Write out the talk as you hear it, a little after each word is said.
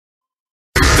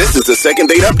This is the second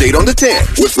date update on the 10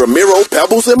 with Ramiro,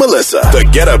 Pebbles, and Melissa. The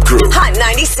Get Up Crew. Hot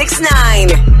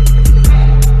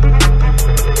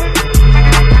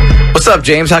 96.9. What's up,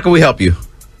 James? How can we help you?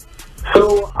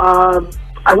 So,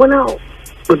 I went out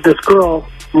with this girl,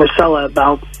 Marcella,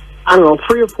 about,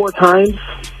 3 or 4 times.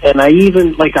 And I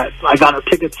even, I got her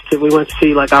tickets we went to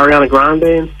see, Ariana Grande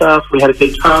and stuff. We had a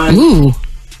good time. Ooh.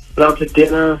 Went out to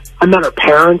dinner. I met her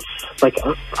parents. She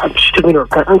took me to her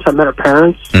parents. I met her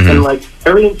parents. Mm-hmm. And,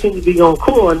 everything seemed to be going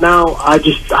cool. And now I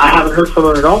haven't heard from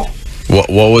her at all. What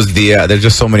was the, there's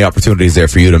just so many opportunities there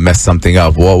for you to mess something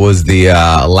up. What was the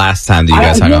last time that you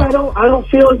guys hung out? I don't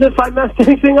feel as if I messed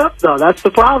anything up, though. That's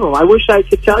the problem. I wish I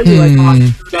could tell you, I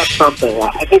screwed up something.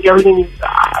 I think everything,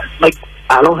 I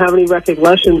don't have any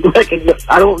recollection.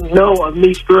 I don't know of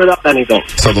me screwing up anything.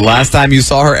 So the last time you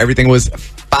saw her, everything was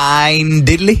fine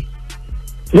diddly?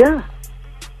 Yeah.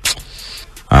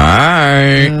 All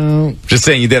right. Just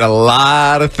saying you did a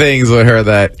lot of things with her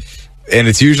and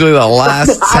it's usually the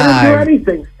last time. I didn't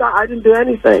do anything. I didn't do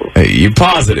anything. You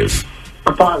positive?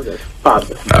 I'm positive. All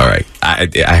right.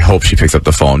 I hope she picks up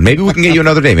the phone. Maybe we can get you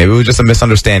another day. Maybe it was just a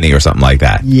misunderstanding or something like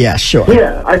that. Yeah, sure.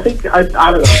 Yeah, I think, I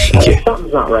don't know. Yeah.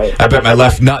 Something's not right. I bet my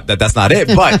left nut that's not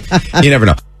it, but you never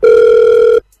know.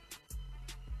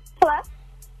 Hello?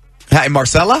 Hi,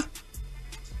 Marcella?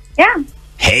 Yeah.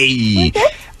 Hey.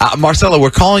 Marcella,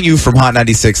 we're calling you from Hot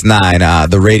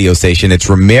 96.9, the radio station. It's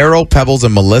Ramiro, Pebbles,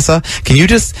 and Melissa. Can you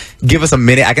just give us a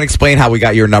minute? I can explain how we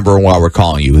got your number and why we're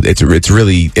calling you. It's a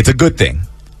good thing.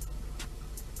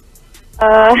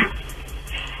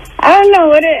 I don't know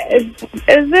what it is.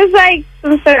 Is this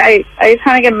some sort of, are you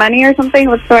trying to get money or something?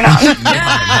 What's going on?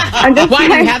 I'm just Why,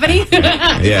 do you have any?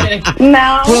 Yeah.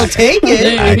 No. We'll take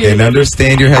it. I can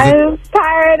understand your hesitation. I'm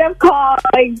tired of calls,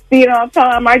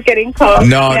 telemarketing calls.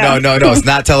 No. It's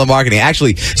not telemarketing.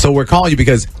 Actually, so we're calling you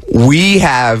because we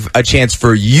have a chance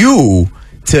for you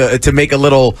to make a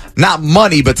little, not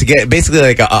money, but to get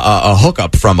basically a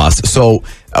hookup from us. So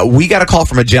we got a call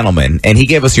from a gentleman, and he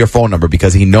gave us your phone number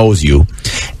because he knows you.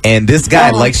 And this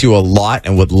guy likes you a lot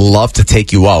and would love to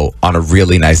take you out on a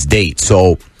really nice date.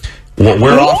 So what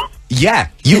we're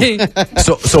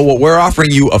So what we're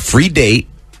offering you a free date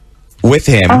with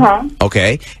him,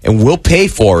 okay? And we'll pay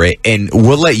for it, and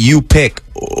we'll let you pick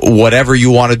whatever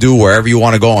you want to do, wherever you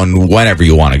want to go, and whenever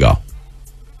you want to go.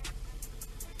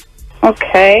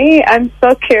 Okay, I'm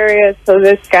so curious who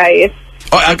this guy is.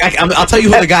 Oh, I'll tell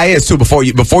you who the guy is too. Before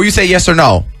you say yes or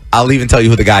no, I'll even tell you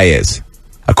who the guy is.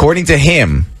 According to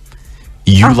him,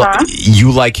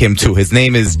 you like him too. His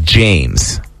name is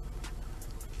James.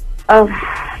 Oh,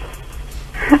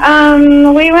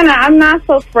 I'm not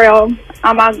so thrilled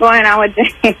about going out with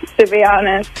James, to be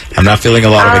honest. I'm not feeling a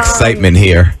lot of excitement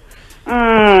here.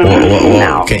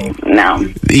 No.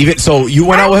 Even so, you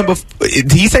went out with him before.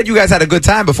 He said you guys had a good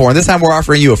time before, and this time we're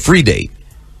offering you a free date.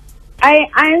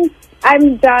 I'm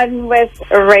done with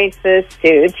racist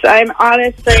dudes. I'm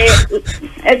honestly,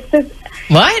 it's just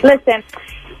What? Listen,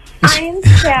 I'm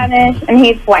Spanish and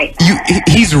he's white.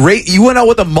 You went out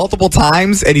with him multiple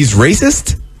times, and he's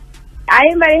racist? I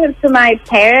invited him to my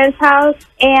parents' house,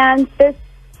 and this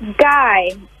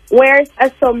guy wears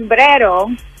a sombrero.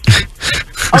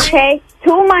 Okay,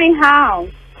 to my house.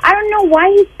 I don't know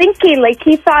why he's thinking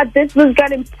he thought this was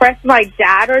gonna impress my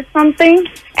dad or something.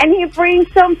 And he brings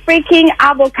some freaking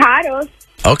avocados.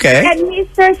 Okay. And he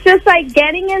starts just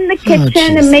getting in the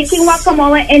kitchen and making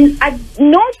guacamole. And at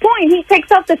no point he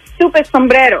takes off the stupid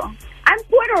sombrero. I'm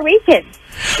Puerto Rican.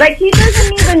 He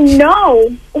doesn't even know.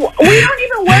 We don't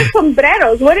even wear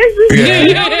sombreros. What is this? Yeah.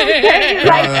 You know what I'm saying?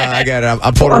 I get it.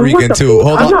 I'm Puerto Rican too.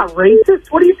 Hold on. I'm not racist.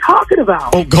 What are you talking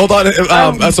about? Oh, hold on.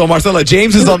 So Marcella,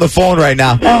 James is on the phone right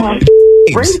now.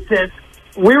 Racist?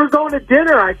 We were going to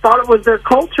dinner. I thought it was their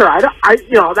culture. That's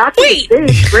a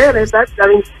mistake. Granted,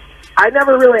 I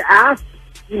never really asked.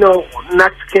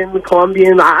 Mexican,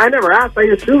 Colombian. I never asked. I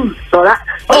assumed. So that.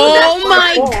 Oh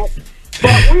my. But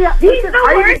I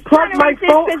plugged my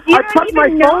phone. I plugged my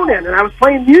phone in, and I was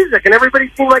playing music, and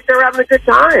everybody seemed like they were having a good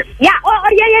time. Yeah. Oh,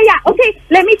 yeah. Okay,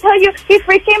 let me tell you, he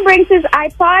freaking brings his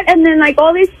iPod, and then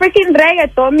all these freaking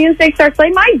reggaeton music starts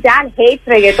playing. My dad hates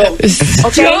reggaeton.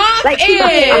 Okay, he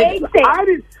hates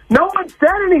it. No one said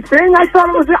anything. I thought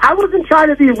it was. I wasn't trying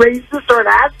to be racist or an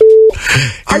asshole.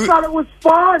 I thought it was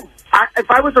fun. If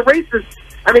I was a racist,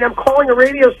 I'm calling a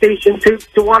radio station to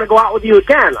want to go out with you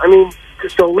again.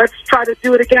 So let's try to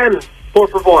do it again, por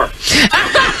favor.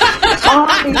 Oh,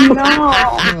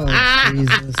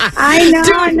 Jesus. I know,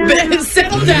 Dude, no.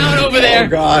 settle down over Oh, there.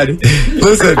 God.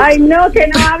 Listen. Ay, no, que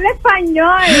no hable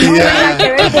español. Yeah. Qué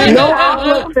vergüenza. No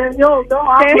hablo español. No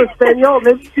hablo español.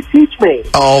 Maybe you could teach me.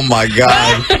 Oh, my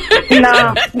God.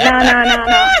 No.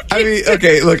 I mean,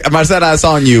 okay, look, Marcela, it's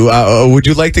on you. Would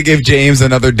you like to give James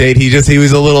another date? He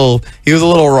was a little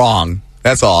wrong.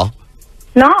 That's all.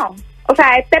 No. O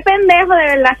sea, este pendejo de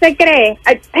verdad se cree.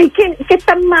 Ay, que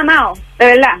está mamado, de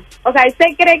verdad. O sea, él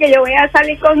se cree que yo voy a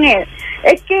salir con él.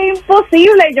 Es que es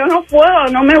imposible, yo no puedo,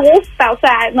 no me gusta. O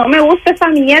sea, no me gusta esa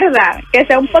mierda. Que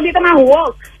sea un poquito más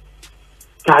woke.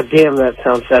 God damn, that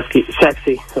sounds sexy.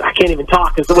 I can't even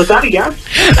talk. Was that a yes?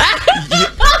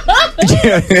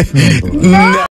 No.